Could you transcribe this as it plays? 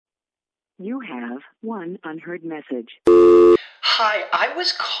You have one unheard message. Hi, I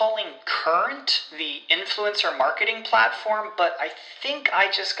was calling Current, the influencer marketing platform, but I think I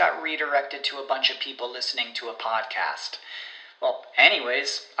just got redirected to a bunch of people listening to a podcast. Well,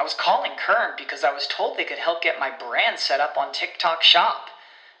 anyways, I was calling Current because I was told they could help get my brand set up on TikTok Shop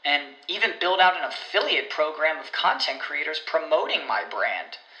and even build out an affiliate program of content creators promoting my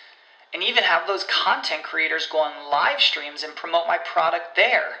brand. And even have those content creators go on live streams and promote my product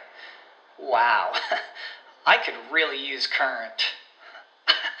there. Wow, I could really use Current.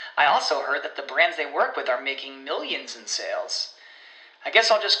 I also heard that the brands they work with are making millions in sales. I guess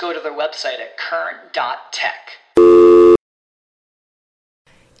I'll just go to their website at current.tech.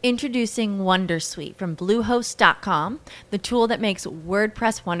 Introducing Wondersuite from Bluehost.com, the tool that makes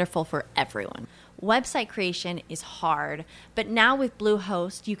WordPress wonderful for everyone. Website creation is hard, but now with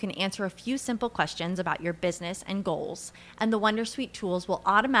Bluehost, you can answer a few simple questions about your business and goals, and the Wondersuite tools will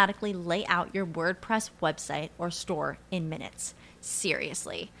automatically lay out your WordPress website or store in minutes.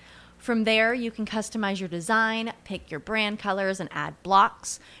 Seriously. From there, you can customize your design, pick your brand colors, and add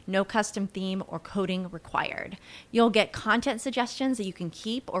blocks. No custom theme or coding required. You'll get content suggestions that you can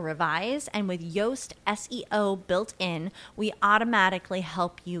keep or revise, and with Yoast SEO built in, we automatically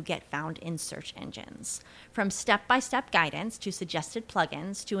help you get found in search engines. From step-by-step guidance to suggested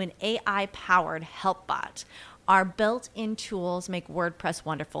plugins to an AI-powered help bot, our built-in tools make WordPress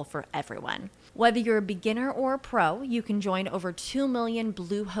wonderful for everyone. Whether you're a beginner or a pro, you can join over 2 million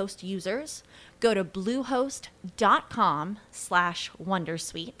Bluehost users. Go to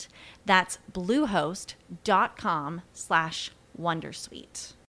bluehost.com/wondersuite. That's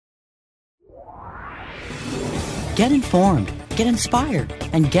bluehost.com/wondersuite. Get informed, get inspired,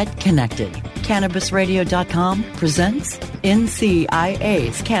 and get connected. CannabisRadio.com presents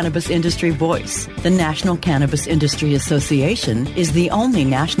NCIA's Cannabis Industry Voice. The National Cannabis Industry Association is the only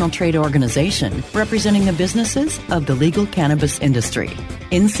national trade organization representing the businesses of the legal cannabis industry.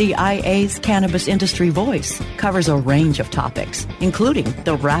 NCIA's Cannabis Industry Voice covers a range of topics, including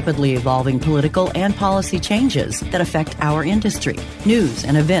the rapidly evolving political and policy changes that affect our industry, news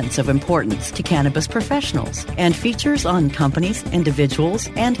and events of importance to cannabis professionals, and features on companies, individuals,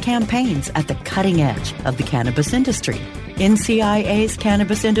 and campaigns at the cutting edge of the cannabis industry. NCIA's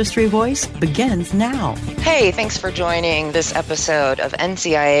Cannabis Industry Voice begins now. Hey, thanks for joining this episode of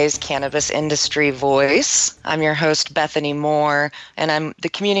NCIA's Cannabis Industry Voice. I'm your host, Bethany Moore, and I'm the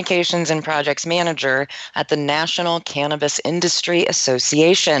Communications and Projects Manager at the National Cannabis Industry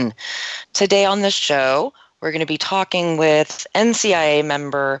Association. Today on this show, we're going to be talking with NCIA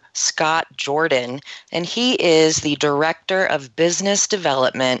member Scott Jordan, and he is the Director of Business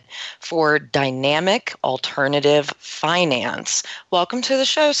Development for Dynamic Alternative Finance. Welcome to the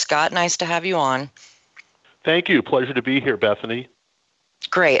show, Scott. Nice to have you on. Thank you. Pleasure to be here, Bethany.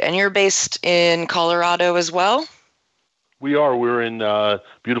 Great. And you're based in Colorado as well? We are. We're in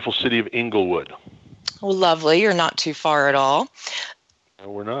beautiful city of Inglewood. Well, lovely. You're not too far at all.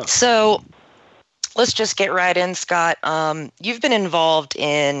 No, we're not. So let's just get right in, Scott. You've been involved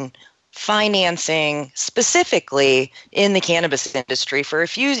in financing specifically in the cannabis industry for a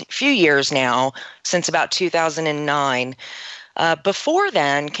few years now, since about 2009. Before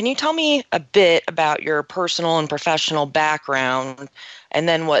then, can you tell me a bit about your personal and professional background and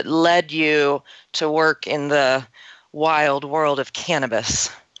then what led you to work in the wild world of cannabis?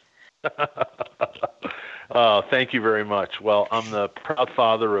 Thank you very much. Well, I'm the proud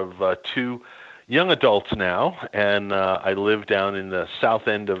father of two young adults now, and I live down in the south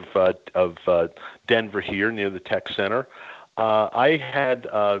end of Denver here near the Tech Center. I had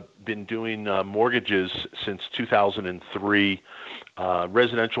been doing mortgages since 2003,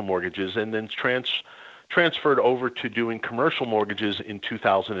 residential mortgages, and then transferred over to doing commercial mortgages in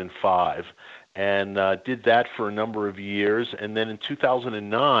 2005, and did that for a number of years. And then in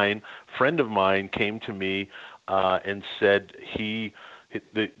 2009, a friend of mine came to me and said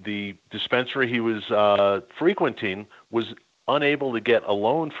the dispensary he was frequenting was unable to get a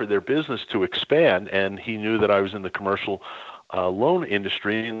loan for their business to expand, and he knew that I was in the commercial loan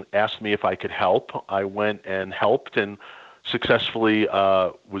industry and asked me if I could help. I went and helped and successfully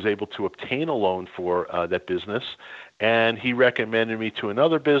was able to obtain a loan for that business. And he recommended me to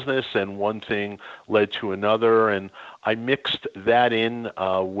another business, and one thing led to another, and I mixed that in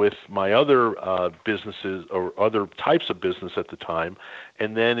with my other businesses or other types of business at the time.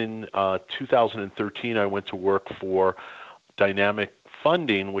 And then in 2013, I went to work for Dynamic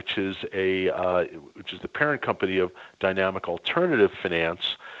Funding, which is the parent company of Dynamic Alternative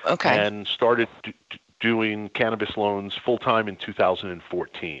Finance, Okay. and started doing cannabis loans full time in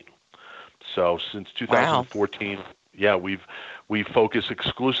 2014. So since 2014. Wow. Yeah, we focus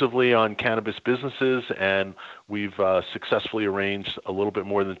exclusively on cannabis businesses, and we've successfully arranged a little bit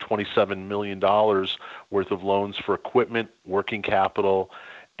more than $27 million worth of loans for equipment, working capital,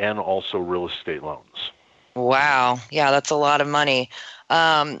 and also real estate loans. Wow. Yeah, that's a lot of money.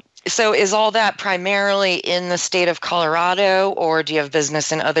 So is all that primarily in the state of Colorado, or do you have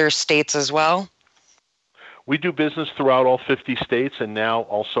business in other states as well? We do business throughout all 50 states and now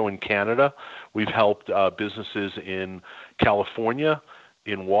also in Canada. We've helped businesses in California,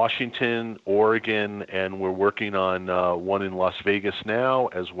 in Washington, Oregon, and we're working on one in Las Vegas now,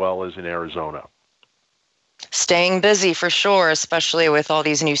 as well as in Arizona. Staying busy for sure, especially with all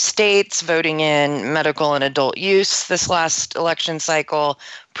these new states voting in medical and adult use this last election cycle.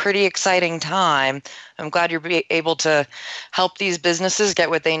 Pretty exciting time. I'm glad you're able to help these businesses get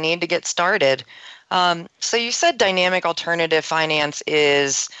what they need to get started. So you said Dynamic Alternative Finance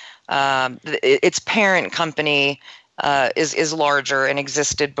is its parent company is larger and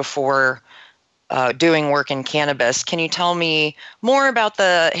existed before doing work in cannabis. Can you tell me more about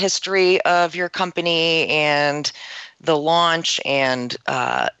the history of your company and the launch and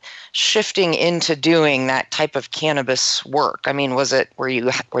shifting into doing that type of cannabis work? I mean, were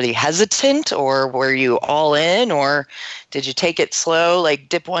you hesitant, or were you all in, or did you take it slow, like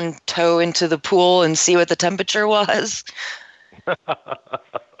dip one toe into the pool and see what the temperature was?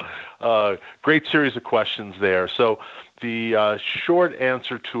 Great series of questions there. So the short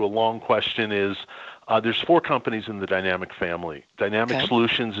answer to a long question is there's 4 companies in the Dynamic family. Dynamic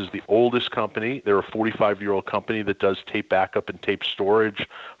Solutions is the oldest company. They're a 45-year-old company that does tape backup and tape storage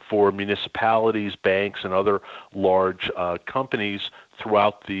for municipalities, banks, and other large companies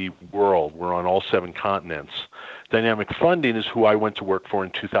throughout the world. We're on all 7 continents. Dynamic Funding is who I went to work for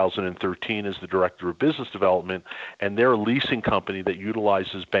in 2013 as the Director of Business Development, and they're a leasing company that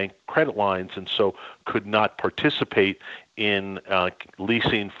utilizes bank credit lines and so could not participate in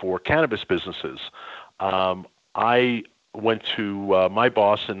leasing for cannabis businesses. I went to my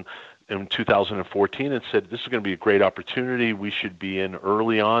boss in 2014 and said, this is going to be a great opportunity. We should be in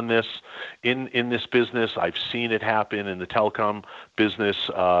early on this in this business. I've seen it happen in the telecom business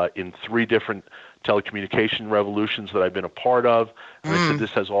in 3 different telecommunication revolutions that I've been a part of. And I said,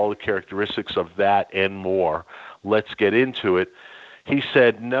 this has all the characteristics of that and more. Let's get into it. He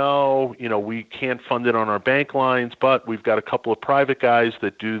said, no, we can't fund it on our bank lines, but we've got a couple of private guys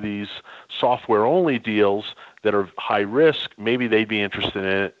that do these software-only deals that are high risk. Maybe they'd be interested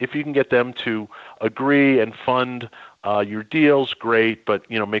in it. If you can get them to agree and fund your deals, great, but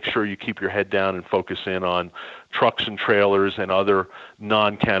make sure you keep your head down and focus in on trucks and trailers and other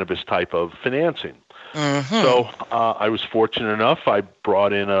non-cannabis type of financing. So I was fortunate enough. I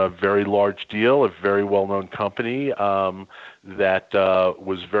brought in a very large deal, a very well-known company that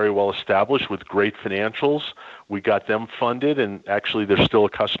was very well established with great financials. We got them funded, and actually they're still a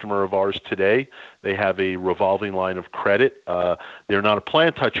customer of ours today. They have a revolving line of credit. They're not a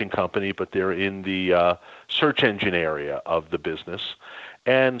plant-touching company, but they're in the search engine area of the business,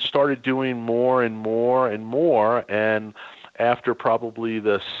 and started doing more and more and more. And after probably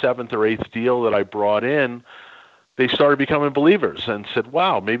the 7th or 8th deal that I brought in, they started becoming believers and said,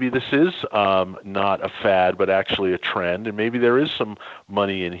 wow, maybe this is not a fad, but actually a trend, and maybe there is some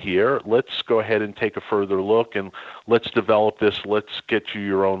money in here. Let's go ahead and take a further look, and let's develop this. Let's get you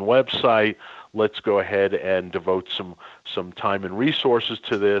your own website. Let's go ahead and devote some time and resources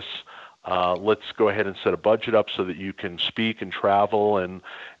to this. Let's go ahead and set a budget up so that you can speak and travel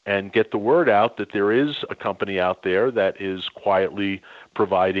and get the word out that there is a company out there that is quietly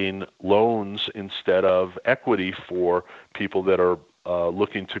providing loans instead of equity for people that are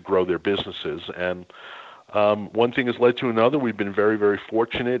looking to grow their businesses. And one thing has led to another. We've been very, very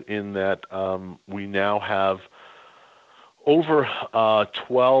fortunate in that we now have over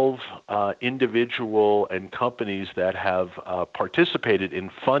 12 individual and companies that have participated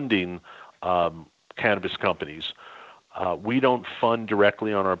in funding cannabis companies. We don't fund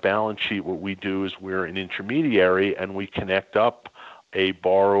directly on our balance sheet. What we do is we're an intermediary, and we connect up a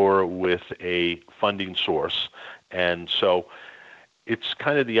borrower with a funding source. And so it's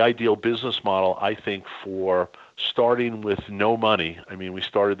kind of the ideal business model, I think, for starting with no money. I mean, we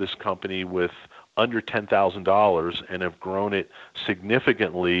started this company with under $10,000 and have grown it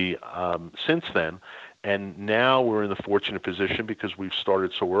significantly since then. And now we're in the fortunate position, because we've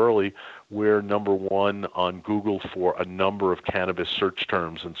started so early, we're number 1 on Google for a number of cannabis search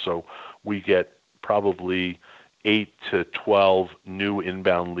terms. And so we get probably 8 to 12 new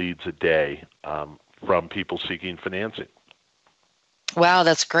inbound leads a day from people seeking financing. Wow,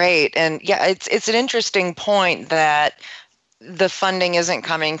 that's great. And yeah, it's an interesting point that the funding isn't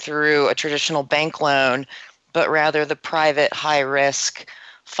coming through a traditional bank loan, but rather the private high-risk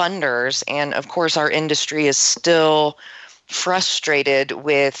funders. And of course, our industry is still frustrated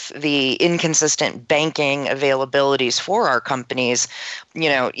with the inconsistent banking availabilities for our companies.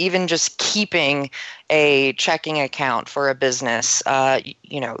 Even just keeping a checking account for a business, a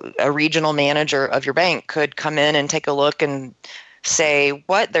regional manager of your bank could come in and take a look and say,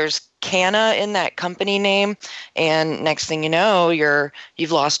 what, there's Cana in that company name, and next thing you know,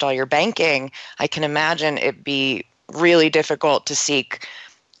 you've lost all your banking. I can imagine it'd be really difficult to seek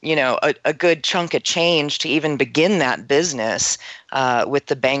a good chunk of change to even begin that business with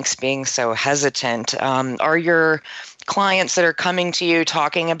the banks being so hesitant. Are your clients that are coming to you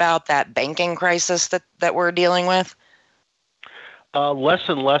talking about that banking crisis that we're dealing with? Less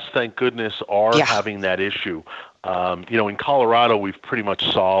and less, thank goodness, are having that issue. In Colorado, we've pretty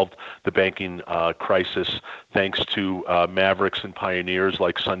much solved the banking crisis thanks to mavericks and pioneers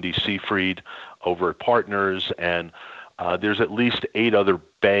like Sunday Seafried over at Partners, and there's at least 8 other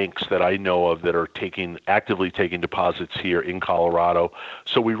banks that I know of that are actively taking deposits here in Colorado.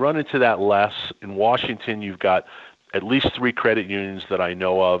 So we run into that less. In Washington, you've got at least 3 credit unions that I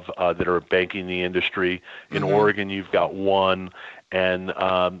know of that are banking the industry. In Oregon, you've got 1. And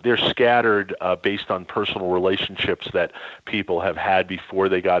they're scattered based on personal relationships that people have had before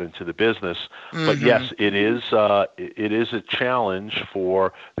they got into the business. But yes, it is a challenge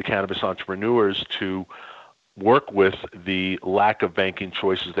for the cannabis entrepreneurs to work with the lack of banking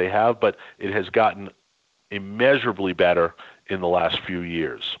choices they have, but it has gotten immeasurably better in the last few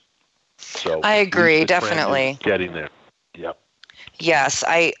years. So I agree, definitely. Getting there. Yep. Yes,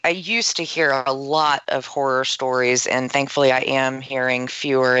 I used to hear a lot of horror stories, and thankfully I am hearing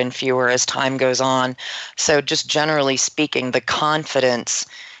fewer and fewer as time goes on. So just generally speaking, the confidence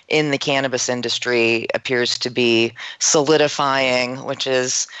in the cannabis industry appears to be solidifying, which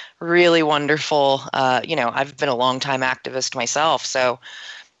is really wonderful. I've been a longtime activist myself, so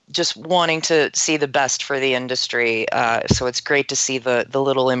just wanting to see the best for the industry. So it's great to see the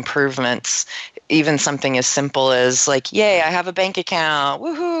little improvements, even something as simple as like, yay, I have a bank account,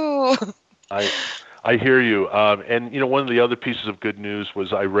 woohoo! I hear you. And one of the other pieces of good news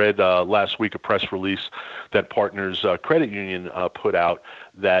was I read last week a press release that Partners Credit Union put out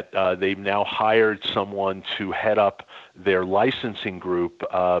that they've now hired someone to head up their licensing group.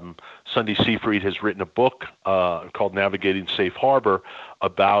 Sunday Seafried has written a book called Navigating Safe Harbor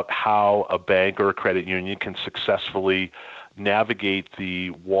about how a bank or a credit union can successfully navigate the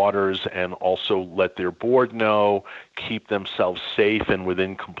waters and also let their board know, keep themselves safe and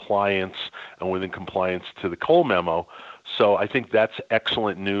within compliance to the Cole memo. So I think that's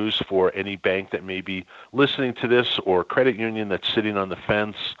excellent news for any bank that may be listening to this or credit union that's sitting on the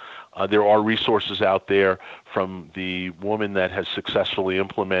fence. There are resources out there from the woman that has successfully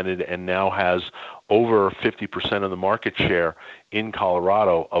implemented and now has over 50% of the market share in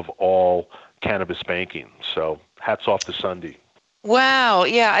Colorado of all cannabis banking. So hats off to Sunday. Wow.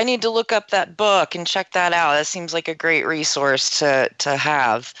 Yeah, I need to look up that book and check that out. That seems like a great resource to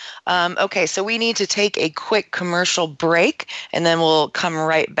have. Okay, so we need to take a quick commercial break, and then we'll come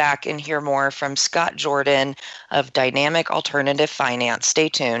right back and hear more from Scott Jordan of Dynamic Alternative Finance. Stay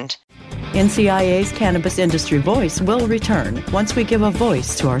tuned. NCIA's Cannabis Industry Voice will return once we give a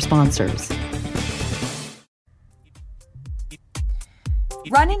voice to our sponsors.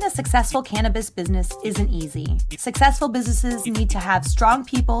 Running a successful cannabis business isn't easy. Successful businesses need to have strong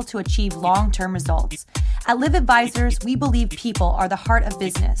people to achieve long-term results. At Live Advisors, we believe people are the heart of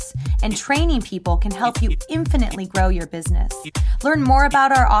business, and training people can help you infinitely grow your business. Learn more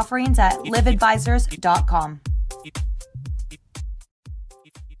about our offerings at liveadvisors.com.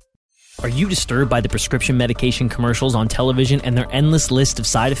 Are you disturbed by the prescription medication commercials on television and their endless list of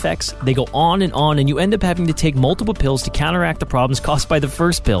side effects? They go on, and you end up having to take multiple pills to counteract the problems caused by the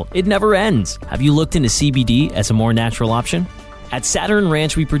first pill. It never ends. Have you looked into CBD as a more natural option? At Saturn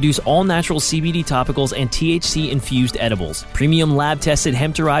Ranch, we produce all-natural CBD topicals and THC-infused edibles. Premium lab-tested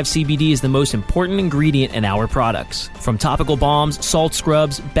hemp-derived CBD is the most important ingredient in our products. From topical balms, salt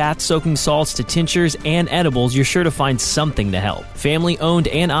scrubs, bath-soaking salts to tinctures and edibles, you're sure to find something to help. Family-owned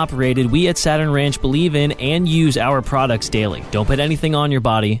and operated, we at Saturn Ranch believe in and use our products daily. Don't put anything on your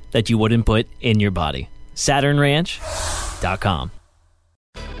body that you wouldn't put in your body. SaturnRanch.com.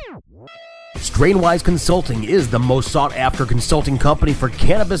 Strainwise Consulting is the most sought-after consulting company for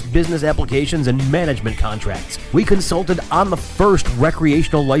cannabis business applications and management contracts. We consulted on the first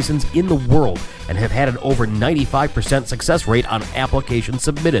recreational license in the world and have had an over 95% success rate on applications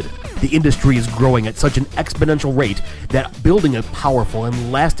submitted. The industry is growing at such an exponential rate that building a powerful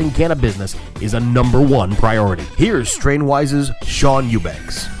and lasting cannabis business is a #1 priority. Here's Strainwise's Sean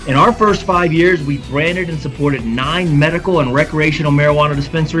Eubanks. In our first 5 years, we branded and supported 9 medical and recreational marijuana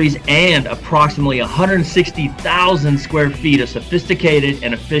dispensaries and approximately 160,000 square feet of sophisticated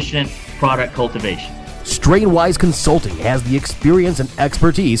and efficient product cultivation. Strainwise Consulting has the experience and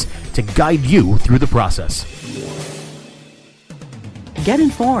expertise to guide you through the process. Get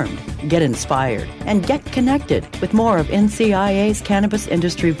informed, get inspired, and get connected with more of NCIA's Cannabis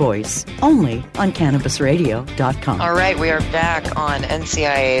Industry Voice, only on CannabisRadio.com. All right, we are back on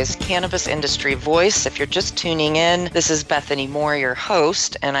NCIA's Cannabis Industry Voice. If you're just tuning in, this is Bethany Moore, your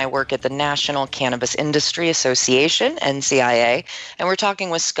host, and I work at the National Cannabis Industry Association, NCIA, and we're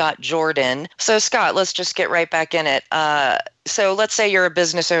talking with Scott Jordan. So, Scott, let's just get right back in it. So let's say you're a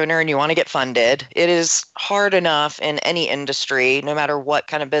business owner and you want to get funded. It is hard enough in any industry, no matter what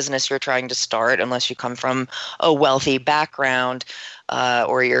kind of business you're trying to start, unless you come from a wealthy background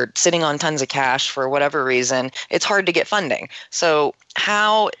or you're sitting on tons of cash for whatever reason. It's hard to get funding. So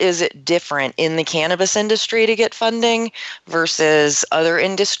how is it different in the cannabis industry to get funding versus other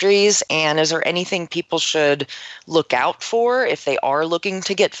industries? And is there anything people should look out for if they are looking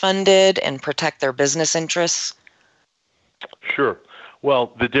to get funded and protect their business interests? Sure.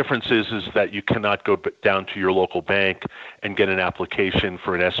 Well, the difference is that you cannot go down to your local bank and get an application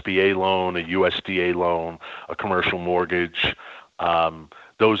for an SBA loan, a USDA loan, a commercial mortgage.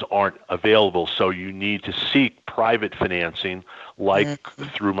 Those aren't available, so you need to seek private financing, like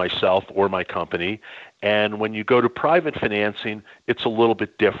through myself or my company. And when you go to private financing, it's a little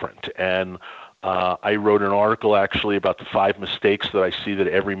bit different. And I wrote an article actually about the 5 mistakes that I see that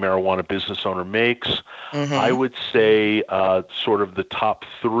every marijuana business owner makes. I would say sort of the top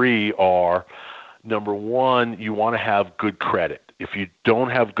 3 are, number 1, you want to have good credit. If you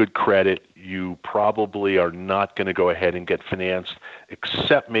don't have good credit, you probably are not going to go ahead and get financed,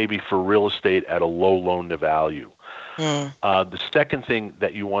 except maybe for real estate at a low loan to value. The second thing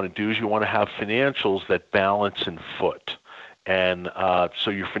that you want to do is you want to have financials that balance in foot. And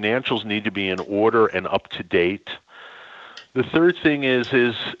so your financials need to be in order and up to date. The third thing is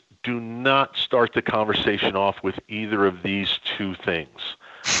do not start the conversation off with either of these 2 things.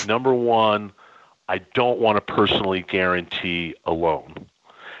 Number 1, I don't want to personally guarantee a loan.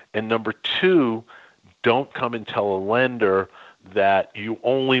 And number 2, don't come and tell a lender that you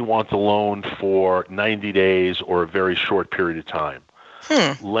only want the loan for 90 days or a very short period of time.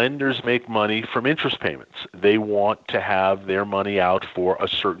 Lenders make money from interest payments. They want to have their money out for a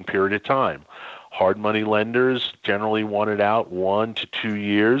certain period of time. Hard money lenders generally want it out 1 to 2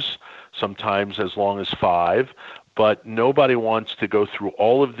 years, sometimes as long as 5. But nobody wants to go through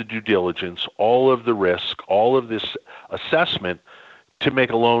all of the due diligence, all of the risk, all of this assessment to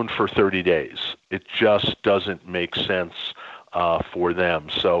make a loan for 30 days. It just doesn't make sense for them.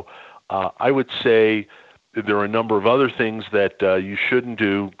 So I would say there are a number of other things that you shouldn't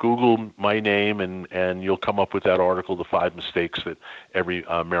do. Google my name and you'll come up with that article, The 5 Mistakes That Every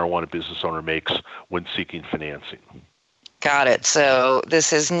Marijuana Business Owner Makes When Seeking Financing. Got it. So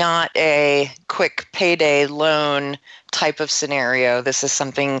this is not a quick payday loan type of scenario. This is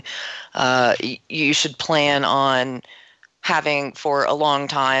something you should plan on having for a long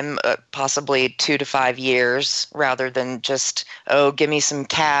time, possibly 2 to 5 years, rather than just, give me some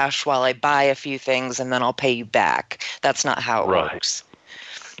cash while I buy a few things and then I'll pay you back. That's not how it works.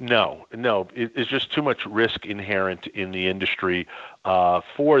 No. It's just too much risk inherent in the industry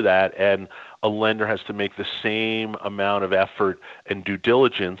for that. And a lender has to make the same amount of effort and due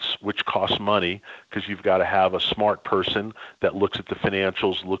diligence, which costs money, because you've got to have a smart person that looks at the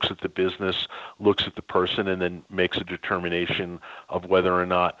financials, looks at the business, looks at the person, and then makes a determination of whether or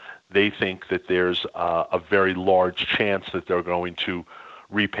not they think that there's a very large chance that they're going to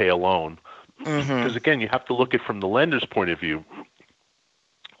repay a loan. Because again, you have to look at it from the lender's point of view.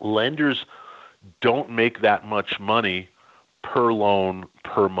 Lenders don't make that much money per loan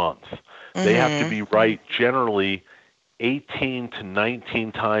per month. They have to be right generally 18 to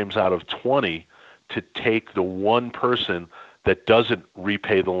 19 times out of 20 to take the one person that doesn't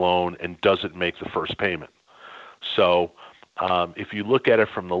repay the loan and doesn't make the first payment. So if you look at it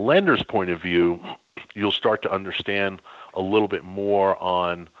from the lender's point of view, you'll start to understand a little bit more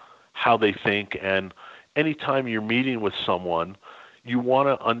on how they think. And anytime you're meeting with someone, you want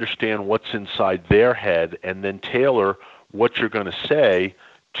to understand what's inside their head and then tailor what you're going to say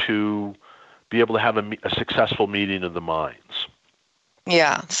to be able to have a successful meeting of the minds.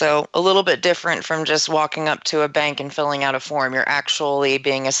 Yeah, so a little bit different from just walking up to a bank and filling out a form. You're actually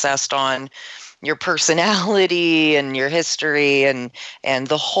being assessed on your personality and your history and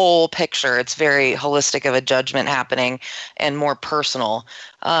the whole picture. It's very holistic of a judgment happening and more personal.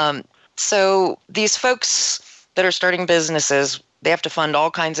 So these folks that are starting businesses, they have to fund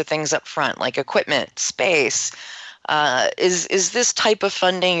all kinds of things up front, like equipment, space. Is this type of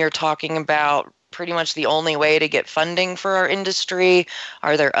funding you're talking about pretty much the only way to get funding for our industry?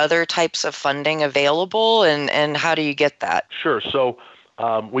 Are there other types of funding available, and how do you get that? Sure. So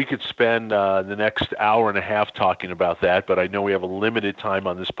we could spend the next hour and a half talking about that, but I know we have a limited time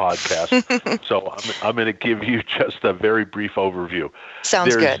on this podcast, so I'm going to give you just a very brief overview.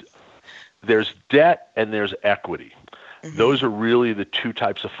 Sounds good. There's debt and there's equity. Mm-hmm. Those are really the two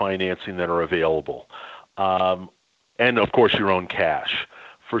types of financing that are available. And, of course, your own cash.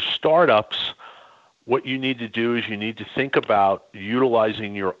 For startups, what you need to do is you need to think about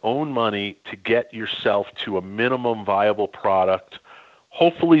utilizing your own money to get yourself to a minimum viable product,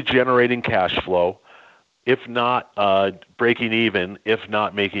 hopefully generating cash flow, if not breaking even, if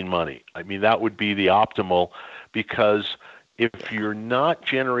not making money. I mean, that would be the optimal, because if you're not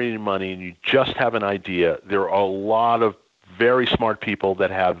generating money and you just have an idea, there are a lot of very smart people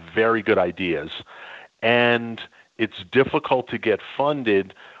that have very good ideas, and it's difficult to get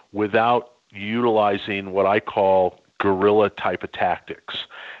funded without utilizing what I call guerrilla type of tactics.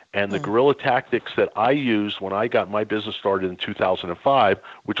 And the guerrilla tactics that I used when I got my business started in 2005,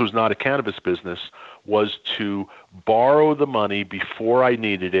 which was not a cannabis business, was to borrow the money before I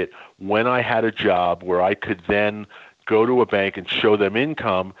needed it when I had a job where I could then go to a bank and show them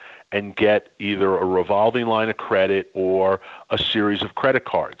income and get either a revolving line of credit or a series of credit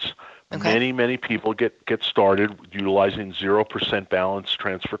cards. Okay. Many people get started utilizing 0% balance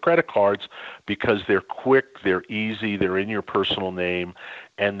transfer credit cards because they're quick, they're easy, they're in your personal name,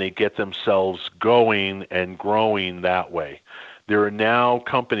 and they get themselves going and growing that way. There are now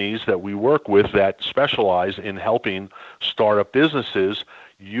companies that we work with that specialize in helping startup businesses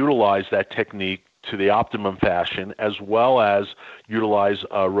utilize that technique to the optimum fashion, as well as utilize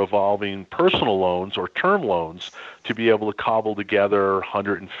revolving personal loans or term loans to be able to cobble together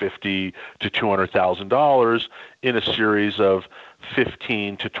 $150,000 to $200,000 in a series of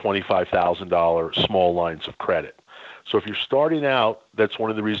 $15,000 to $25,000 small lines of credit. So if you're starting out, that's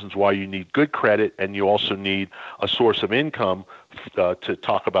one of the reasons why you need good credit, and you also need a source of income to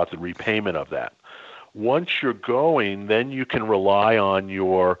talk about the repayment of that. Once you're going, then you can rely on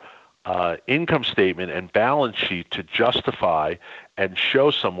your income statement and balance sheet to justify and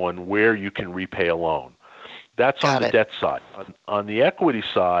show someone where you can repay a loan. That's on the debt side. On the equity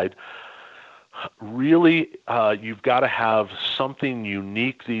side, really, you've got to have something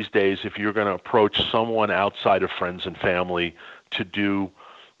unique these days if you're going to approach someone outside of friends and family to do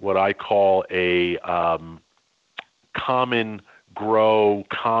what I call a common grow,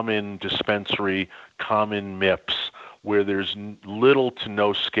 common dispensary, common MIPS, where there's little to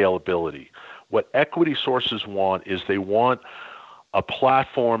no scalability. What equity sources want is they want a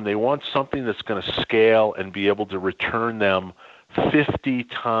platform, they want something that's going to scale and be able to return them 50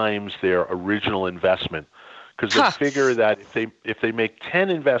 times their original investment. Because they figure that if they make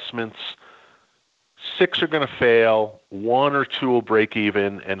 10 investments, 6 are going to fail, 1 or 2 will break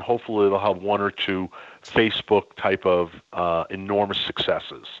even, and hopefully they'll have 1 or 2 Facebook type of enormous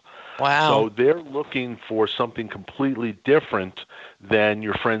successes. Wow. So they're looking for something completely different than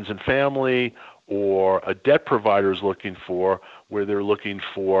your friends and family or a debt provider is looking for, where they're looking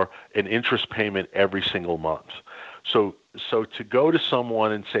for an interest payment every single month. So to go to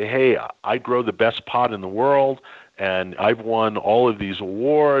someone and say, hey, I grow the best pot in the world, and I've won all of these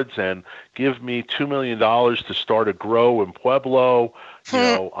awards, and give me $2 million to start a grow in Pueblo,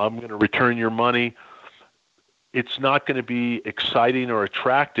 I'm going to return your money. It's not going to be exciting or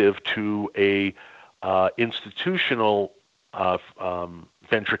attractive to a institutional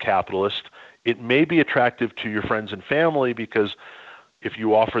venture capitalist. It may be attractive to your friends and family, because if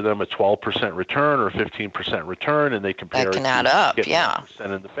you offer them a 12% return or a 15% return and they compare that can it add to up, getting yeah.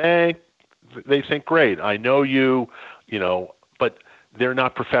 1% in the bank, they think, great, I know you, but they're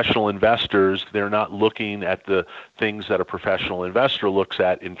not professional investors. They're not looking at the things that a professional investor looks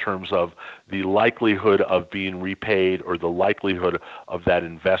at in terms of the likelihood of being repaid or the likelihood of that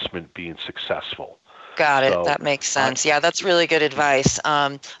investment being successful. Got it. That makes sense. Yeah, that's really good advice.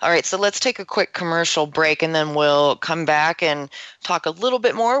 All right, so let's take a quick commercial break, and then we'll come back and talk a little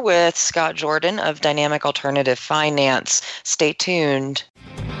bit more with Scott Jordan of Dynamic Alternative Finance. Stay tuned.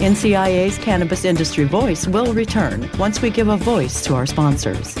 NCIA's Cannabis Industry Voice will return once we give a voice to our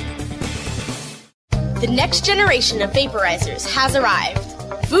sponsors. The next generation of vaporizers has arrived.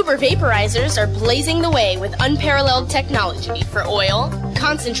 Vuber vaporizers are blazing the way with unparalleled technology for oil,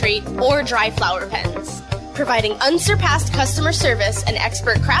 concentrate, or dry flower pens. Providing unsurpassed customer service and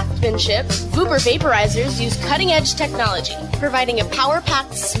expert craftsmanship, Vuber vaporizers use cutting-edge technology, providing a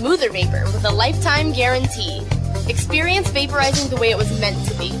power-packed, smoother vapor with a lifetime guarantee. Experience vaporizing the way it was meant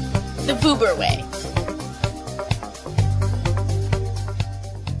to be. The Vuber way.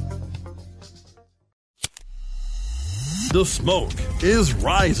 The smoke is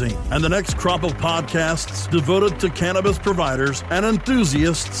rising, and the next crop of podcasts devoted to cannabis providers and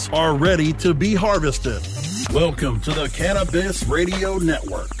enthusiasts are ready to be harvested. Welcome to the Cannabis Radio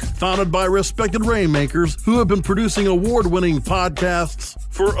Network, founded by respected rainmakers who have been producing award-winning podcasts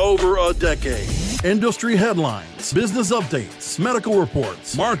for over a decade. Industry headlines, business updates, medical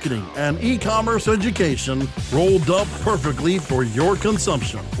reports, marketing, and e-commerce education rolled up perfectly for your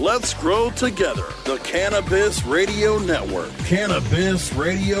consumption. Let's grow together. The Cannabis Radio Network.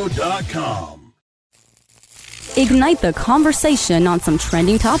 CannabisRadio.com. Ignite the conversation on some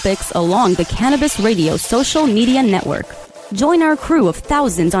trending topics along the Cannabis Radio social media network. Join our crew of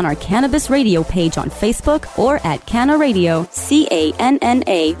thousands on our Cannabis Radio page on Facebook or at Canna Radio,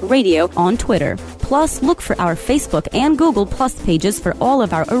 CANNA Radio on Twitter. Plus, look for our Facebook and Google Plus pages for all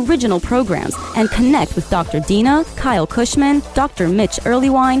of our original programs and connect with Dr. Dina, Kyle Cushman, Dr. Mitch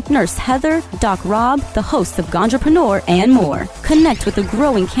Earlywine, Nurse Heather, Doc Rob, the hosts of Ganjapreneur, and more. Connect with the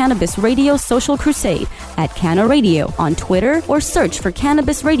growing Cannabis Radio social crusade at Canna Radio on Twitter or search for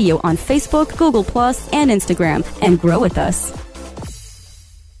Cannabis Radio on Facebook, Google Plus, and Instagram and grow with us.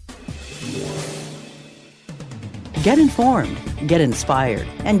 Get informed, get inspired,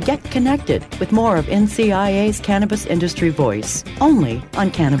 and get connected with more of NCIA's Cannabis Industry Voice, only on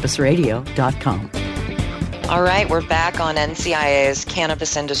CannabisRadio.com. All right, we're back on NCIA's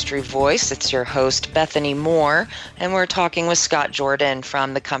Cannabis Industry Voice. It's your host, Bethany Moore, and we're talking with Scott Jordan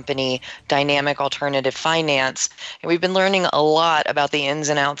from the company Dynamic Alternative Finance. And we've been learning a lot about the ins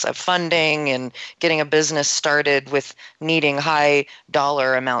and outs of funding and getting a business started with needing high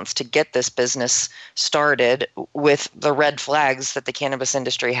dollar amounts to get this business started with the red flags that the cannabis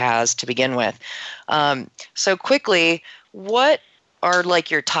industry has to begin with. So quickly, what are like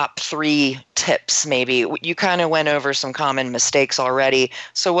your top 3 tips maybe? You kind of went over some common mistakes already.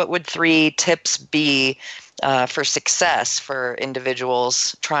 So what would 3 tips be for success for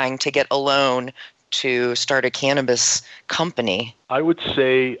individuals trying to get a loan to start a cannabis company? I would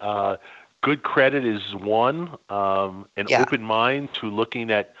say good credit is one, an open mind to looking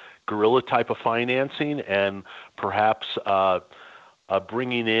at guerrilla type of financing, and perhaps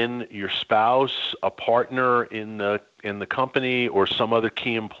bringing in your spouse, a partner in the company, or some other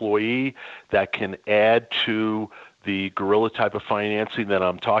key employee that can add to the guerrilla type of financing that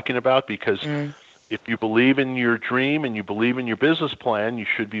I'm talking about. Because if you believe in your dream and you believe in your business plan, you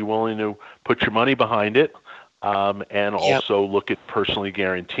should be willing to put your money behind it, and also look at personally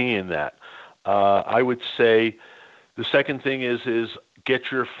guaranteeing that. I would say the second thing is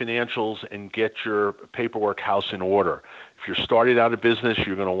get your financials and get your paperwork house in order. If you're starting out a business,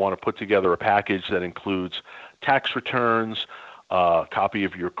 you're going to want to put together a package that includes tax returns, a copy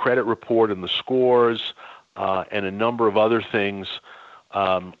of your credit report and the scores, and a number of other things.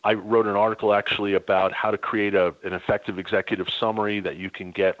 I wrote an article actually about how to create an effective executive summary that you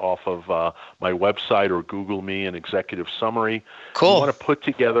can get off of my website, or Google me an executive summary. Cool. You want to put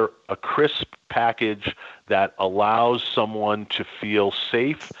together a crisp package that allows someone to feel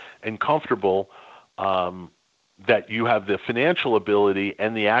safe and comfortable that you have the financial ability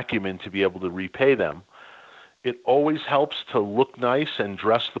and the acumen to be able to repay them. It always helps to look nice and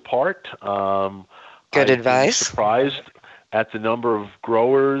dress the part. Good advice. I'm surprised at the number of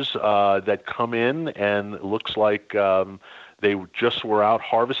growers that come in and it looks like they just were out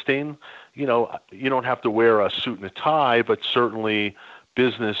harvesting. You know, you don't have to wear a suit and a tie, but certainly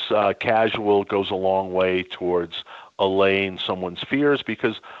business casual goes a long way towards allaying someone's fears,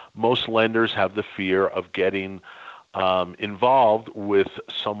 because most lenders have the fear of getting involved with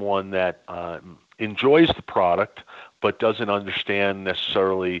someone that enjoys the product but doesn't understand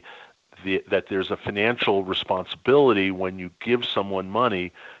necessarily that there's a financial responsibility when you give someone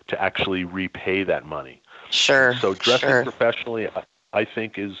money to actually repay that money. Sure. So dressing professionally, I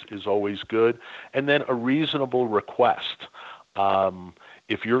think, is always good. And then a reasonable request.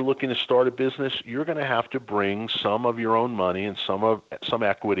 If you're looking to start a business, you're going to have to bring some of your own money and some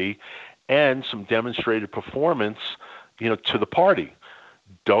equity and some demonstrated performance, to the party.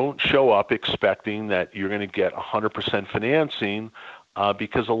 Don't show up expecting that you're going to get 100% financing,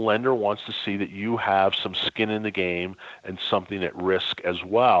 because a lender wants to see that you have some skin in the game and something at risk as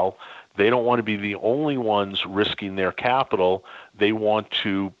well. They don't want to be the only ones risking their capital. They want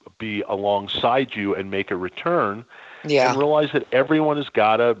to be alongside you and make a return. And realize that everyone has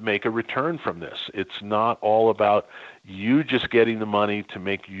got to make a return from this. It's not all about you just getting the money to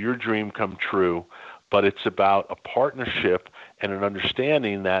make your dream come true, but it's about a partnership and an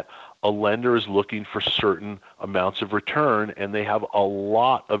understanding that a lender is looking for certain amounts of return, and they have a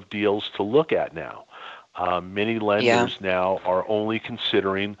lot of deals to look at now. Many lenders now are only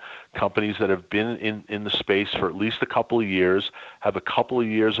considering companies that have been in the space for at least a couple of years, have a couple of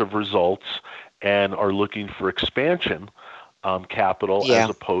years of results, and are looking for expansion capital as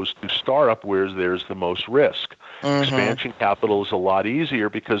opposed to startup, where there's the most risk. Expansion capital is a lot easier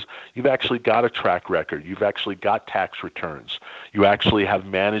because you've actually got a track record. You've actually got tax returns. You actually have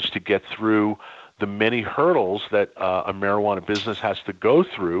managed to get through the many hurdles that a marijuana business has to go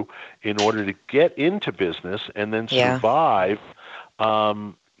through in order to get into business and then survive,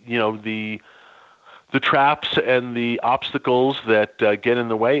 the traps and the obstacles that get in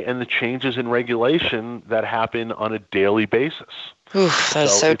the way and the changes in regulation that happen on a daily basis. Oof,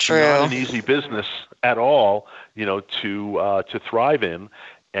 that's so true. It's not an easy business at all, to thrive in.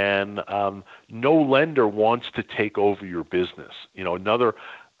 And no lender wants to take over your business. Another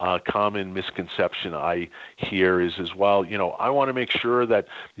common misconception I hear is as well, I want to make sure that,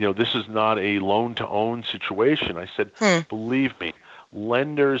 this is not a loan-to-own situation. I said, believe me,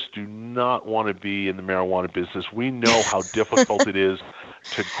 lenders do not want to be in the marijuana business. We know how difficult it is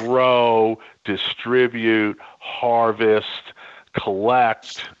to grow, distribute, harvest,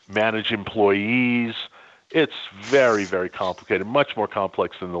 collect, manage employees. It's very, very complicated, much more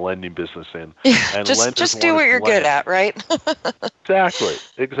complex than the lending business. And just do what you're good at, right?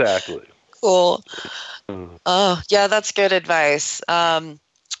 Exactly. Cool. Oh, yeah, that's good advice.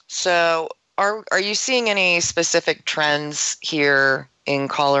 So are you seeing any specific trends here in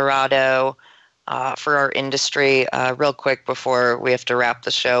Colorado for our industry? Real quick before we have to wrap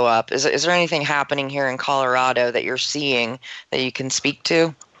the show up, is there anything happening here in Colorado that you're seeing that you can speak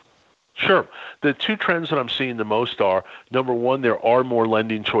to? Sure. The two trends that I'm seeing the most are, number one, there are more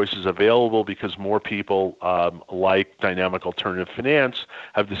lending choices available because more people like Dynamic Alternative Finance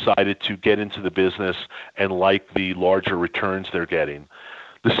have decided to get into the business and like the larger returns they're getting.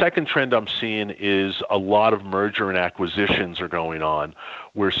 The second trend I'm seeing is a lot of merger and acquisitions are going on.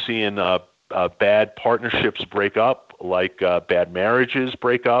 We're seeing bad partnerships break up, like bad marriages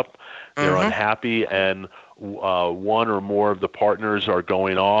break up. They're unhappy, and one or more of the partners are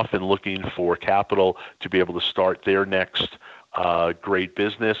going off and looking for capital to be able to start their next great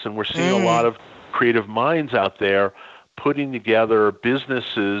business. And we're seeing a lot of creative minds out there putting together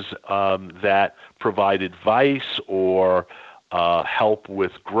businesses that provide advice or help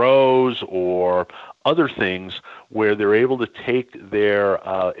with grows or other things where they're able to take their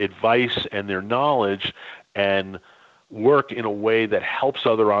advice and their knowledge and work in a way that helps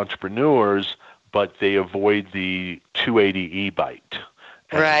other entrepreneurs, but they avoid the 280E bite.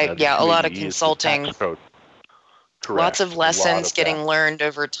 Right, a lot of consulting. Lots of lessons getting learned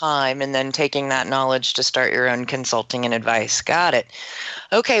over time and then taking that knowledge to start your own consulting and advice. Got it.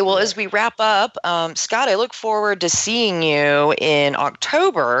 Okay, well, as we wrap up, Scott, I look forward to seeing you in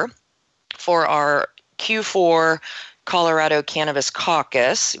October for our Q4 Colorado Cannabis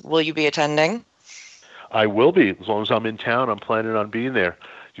Caucus. Will you be attending? I will be. As long as I'm in town, I'm planning on being there.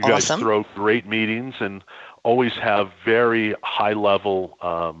 You guys throw great meetings and always have very high-level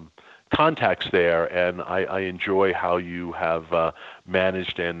contacts there, and I enjoy how you have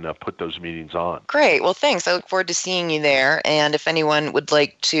managed and put those meetings on. Great. Well, thanks. I look forward to seeing you there. And if anyone would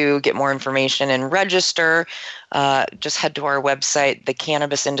like to get more information and register, just head to our website,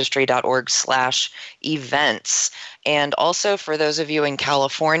 thecannabisindustry.org/events. And also for those of you in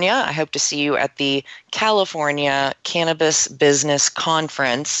California, I hope to see you at the California Cannabis Business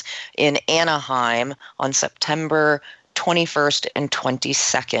Conference in Anaheim on September 21st and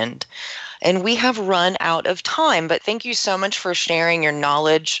 22nd. And we have run out of time, but thank you so much for sharing your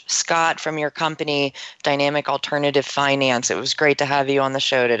knowledge, Scott, from your company, Dynamic Alternative Finance. It was great to have you on the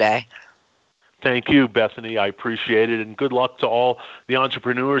show today. Thank you, Bethany. I appreciate it. And good luck to all the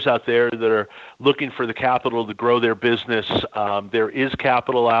entrepreneurs out there that are looking for the capital to grow their business. There is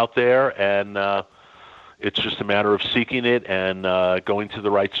capital out there, and it's just a matter of seeking it and going to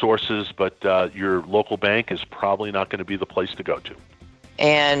the right sources. But your local bank is probably not going to be the place to go to.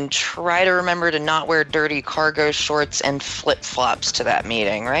 And try to remember to not wear dirty cargo shorts and flip-flops to that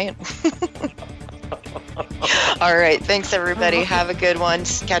meeting, right? All right. Thanks, everybody. Have a good one.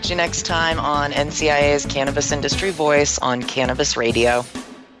 Catch you next time on NCIA's Cannabis Industry Voice on Cannabis Radio.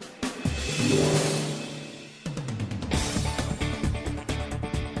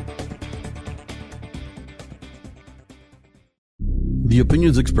 The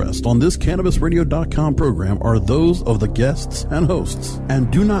opinions expressed on this CannabisRadio.com program are those of the guests and hosts and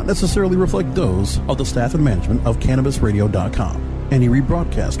do not necessarily reflect those of the staff and management of CannabisRadio.com. Any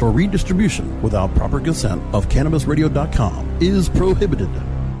rebroadcast or redistribution without proper consent of CannabisRadio.com is prohibited.